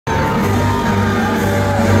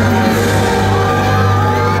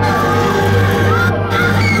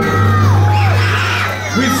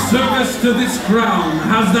to this crown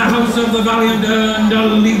has the House of the Valiant earned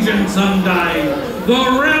allegiance undying,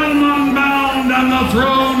 the realm unbound and the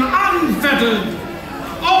throne unfettered.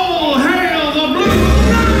 All hail the Blue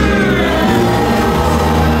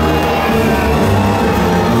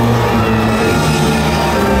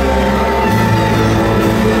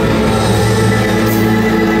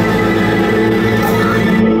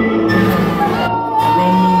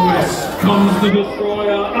comes the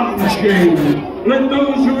destroyer unchained. Let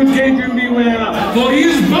those who engage him beware, for he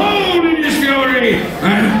is bold in his fury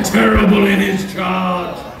and terrible in his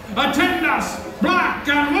charge. Attend us, black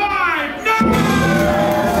and white! No!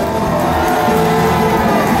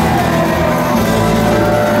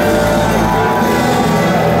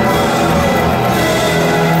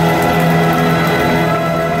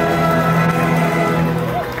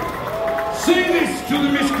 Say this to the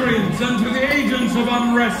miscreants and to the agents of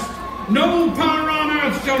unrest. No power on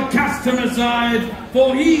earth shall cast him aside,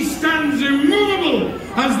 for he stands immovable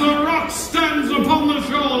as the rock stands upon the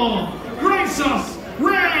shore. Grace us,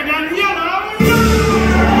 red and yellow!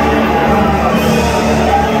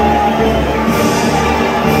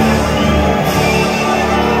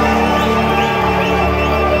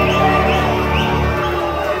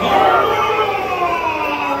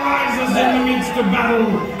 Rises in the midst of battle,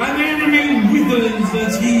 and the enemy withers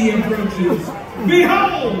as he approaches.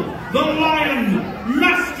 Behold, the lion,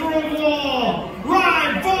 master of war,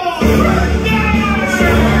 ride forth!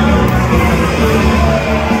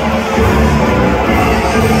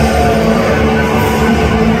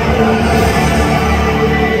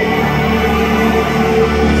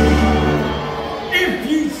 If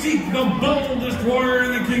you seek the boldest warrior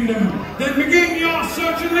in the kingdom, then begin your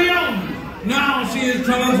search in Leon. Now see his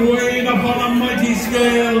talents weighed upon a mighty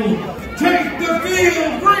scale. Take the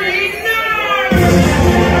field, green